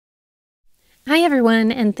Hi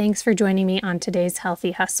everyone, and thanks for joining me on today's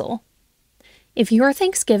Healthy Hustle. If your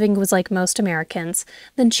Thanksgiving was like most Americans,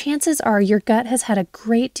 then chances are your gut has had a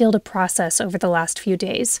great deal to process over the last few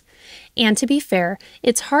days. And to be fair,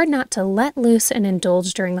 it's hard not to let loose and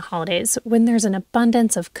indulge during the holidays when there's an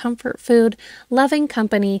abundance of comfort food, loving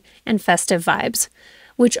company, and festive vibes,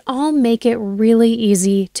 which all make it really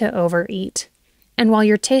easy to overeat. And while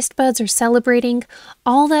your taste buds are celebrating,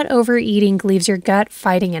 all that overeating leaves your gut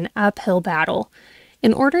fighting an uphill battle.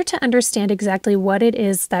 In order to understand exactly what it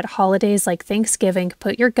is that holidays like Thanksgiving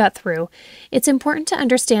put your gut through, it's important to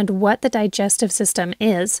understand what the digestive system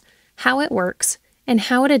is, how it works, and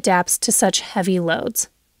how it adapts to such heavy loads.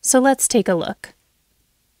 So let's take a look.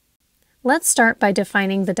 Let's start by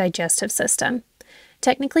defining the digestive system.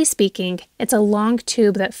 Technically speaking, it's a long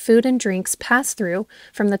tube that food and drinks pass through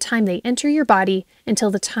from the time they enter your body until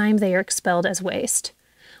the time they are expelled as waste.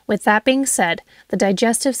 With that being said, the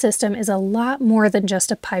digestive system is a lot more than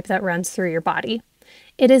just a pipe that runs through your body.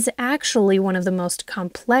 It is actually one of the most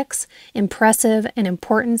complex, impressive, and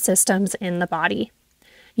important systems in the body.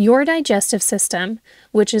 Your digestive system,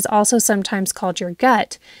 which is also sometimes called your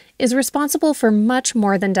gut, is responsible for much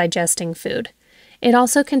more than digesting food. It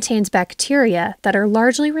also contains bacteria that are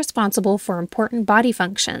largely responsible for important body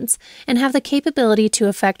functions and have the capability to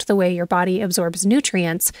affect the way your body absorbs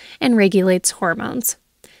nutrients and regulates hormones.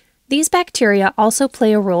 These bacteria also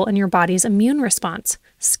play a role in your body's immune response,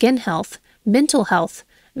 skin health, mental health,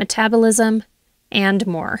 metabolism, and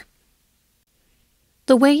more.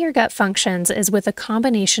 The way your gut functions is with a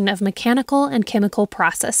combination of mechanical and chemical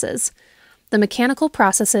processes. The mechanical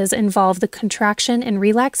processes involve the contraction and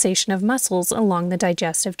relaxation of muscles along the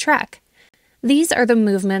digestive tract. These are the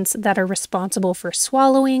movements that are responsible for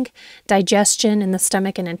swallowing, digestion in the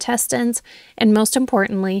stomach and intestines, and most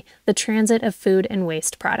importantly, the transit of food and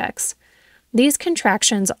waste products. These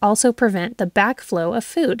contractions also prevent the backflow of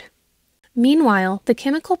food. Meanwhile, the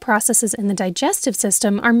chemical processes in the digestive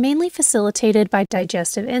system are mainly facilitated by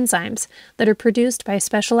digestive enzymes that are produced by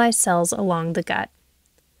specialized cells along the gut.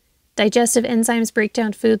 Digestive enzymes break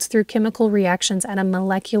down foods through chemical reactions at a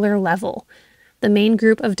molecular level. The main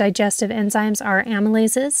group of digestive enzymes are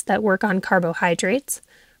amylases that work on carbohydrates,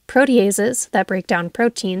 proteases that break down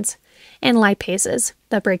proteins, and lipases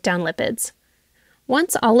that break down lipids.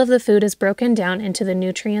 Once all of the food is broken down into the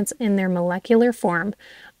nutrients in their molecular form,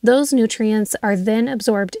 those nutrients are then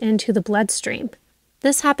absorbed into the bloodstream.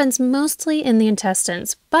 This happens mostly in the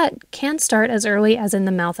intestines, but can start as early as in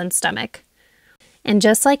the mouth and stomach. And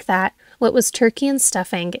just like that, what was turkey and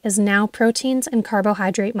stuffing is now proteins and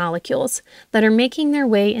carbohydrate molecules that are making their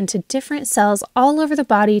way into different cells all over the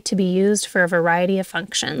body to be used for a variety of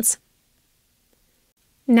functions.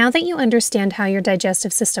 Now that you understand how your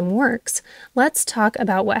digestive system works, let's talk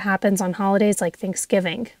about what happens on holidays like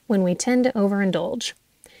Thanksgiving, when we tend to overindulge.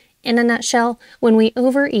 In a nutshell, when we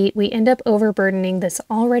overeat, we end up overburdening this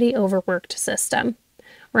already overworked system.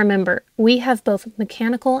 Remember, we have both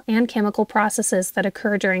mechanical and chemical processes that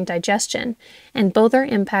occur during digestion, and both are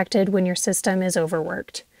impacted when your system is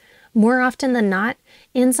overworked. More often than not,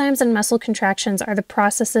 enzymes and muscle contractions are the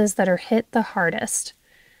processes that are hit the hardest.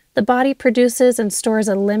 The body produces and stores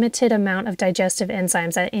a limited amount of digestive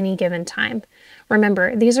enzymes at any given time.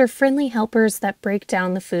 Remember, these are friendly helpers that break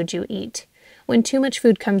down the food you eat. When too much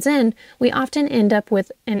food comes in, we often end up with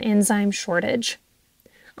an enzyme shortage.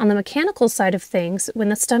 On the mechanical side of things, when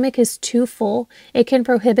the stomach is too full, it can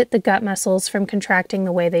prohibit the gut muscles from contracting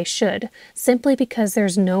the way they should, simply because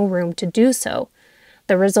there's no room to do so.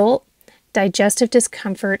 The result? Digestive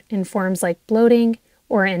discomfort in forms like bloating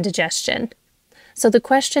or indigestion. So the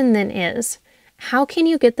question then is, how can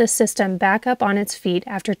you get the system back up on its feet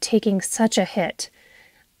after taking such a hit?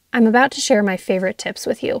 I'm about to share my favorite tips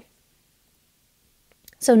with you.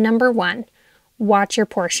 So number 1, watch your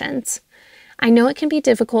portions. I know it can be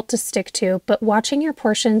difficult to stick to, but watching your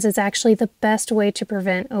portions is actually the best way to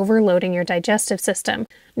prevent overloading your digestive system,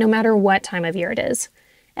 no matter what time of year it is.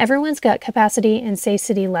 Everyone's gut capacity and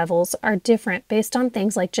satiety levels are different based on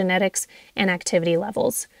things like genetics and activity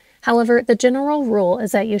levels. However, the general rule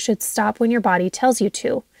is that you should stop when your body tells you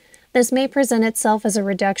to. This may present itself as a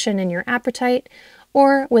reduction in your appetite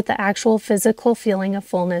or with the actual physical feeling of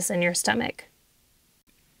fullness in your stomach.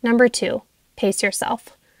 Number 2, pace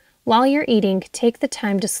yourself. While you're eating, take the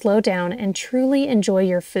time to slow down and truly enjoy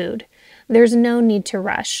your food. There's no need to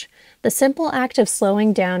rush. The simple act of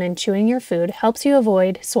slowing down and chewing your food helps you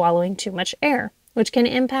avoid swallowing too much air, which can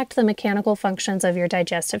impact the mechanical functions of your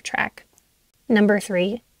digestive tract. Number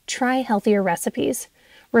 3, try healthier recipes.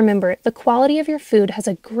 Remember, the quality of your food has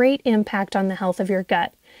a great impact on the health of your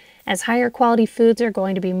gut, as higher quality foods are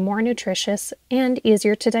going to be more nutritious and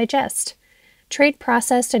easier to digest. Trade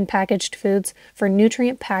processed and packaged foods for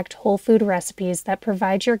nutrient-packed whole food recipes that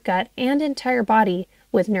provide your gut and entire body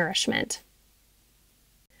with nourishment.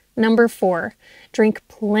 Number 4, drink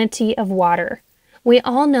plenty of water. We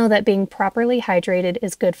all know that being properly hydrated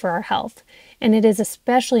is good for our health, and it is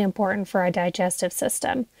especially important for our digestive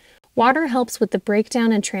system. Water helps with the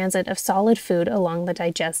breakdown and transit of solid food along the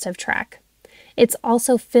digestive tract. It's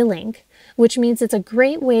also filling, which means it's a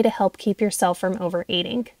great way to help keep yourself from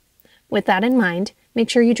overeating. With that in mind, make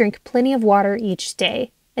sure you drink plenty of water each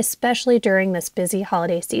day, especially during this busy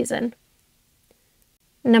holiday season.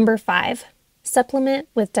 Number 5, supplement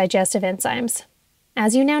with digestive enzymes.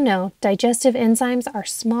 As you now know, digestive enzymes are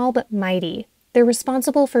small but mighty. They're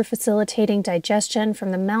responsible for facilitating digestion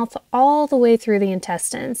from the mouth all the way through the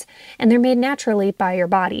intestines, and they're made naturally by your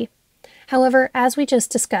body. However, as we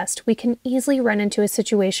just discussed, we can easily run into a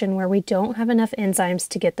situation where we don't have enough enzymes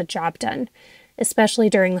to get the job done, especially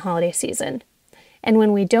during the holiday season. And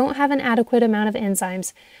when we don't have an adequate amount of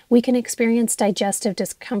enzymes, we can experience digestive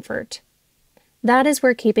discomfort. That is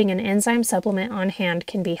where keeping an enzyme supplement on hand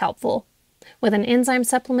can be helpful. With an enzyme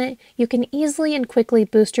supplement, you can easily and quickly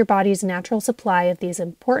boost your body's natural supply of these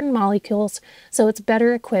important molecules so it's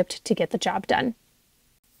better equipped to get the job done.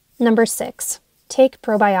 Number 6, take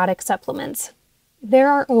probiotic supplements. There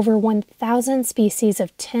are over 1,000 species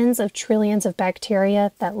of tens of trillions of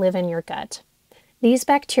bacteria that live in your gut. These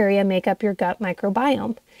bacteria make up your gut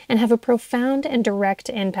microbiome and have a profound and direct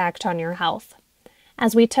impact on your health.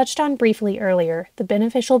 As we touched on briefly earlier, the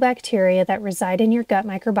beneficial bacteria that reside in your gut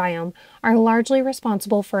microbiome are largely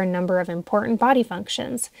responsible for a number of important body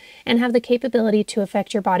functions and have the capability to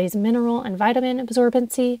affect your body's mineral and vitamin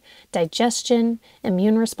absorbency, digestion,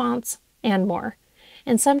 immune response, and more.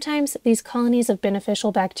 And sometimes these colonies of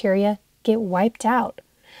beneficial bacteria get wiped out,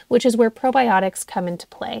 which is where probiotics come into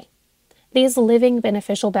play. These living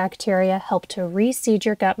beneficial bacteria help to reseed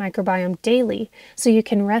your gut microbiome daily so you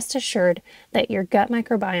can rest assured that your gut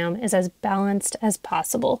microbiome is as balanced as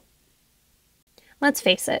possible. Let's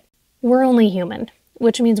face it, we're only human,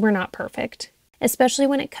 which means we're not perfect, especially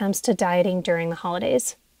when it comes to dieting during the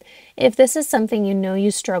holidays. If this is something you know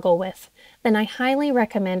you struggle with, then I highly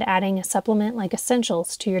recommend adding a supplement like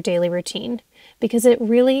Essentials to your daily routine, because it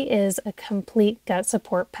really is a complete gut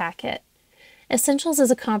support packet. Essentials is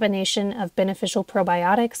a combination of beneficial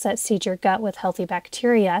probiotics that seed your gut with healthy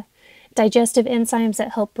bacteria, digestive enzymes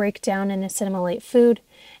that help break down and assimilate food,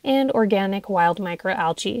 and organic wild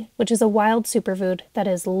microalgae, which is a wild superfood that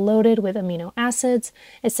is loaded with amino acids,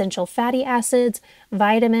 essential fatty acids,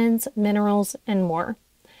 vitamins, minerals, and more.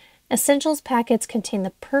 Essentials packets contain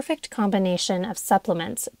the perfect combination of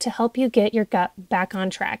supplements to help you get your gut back on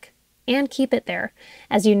track and keep it there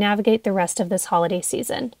as you navigate the rest of this holiday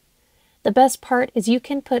season. The best part is you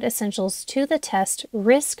can put Essentials to the test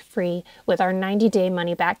risk-free with our 90-day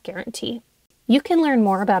money-back guarantee. You can learn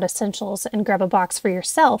more about Essentials and grab a box for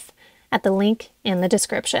yourself at the link in the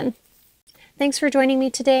description. Thanks for joining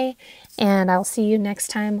me today, and I'll see you next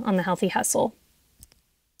time on The Healthy Hustle.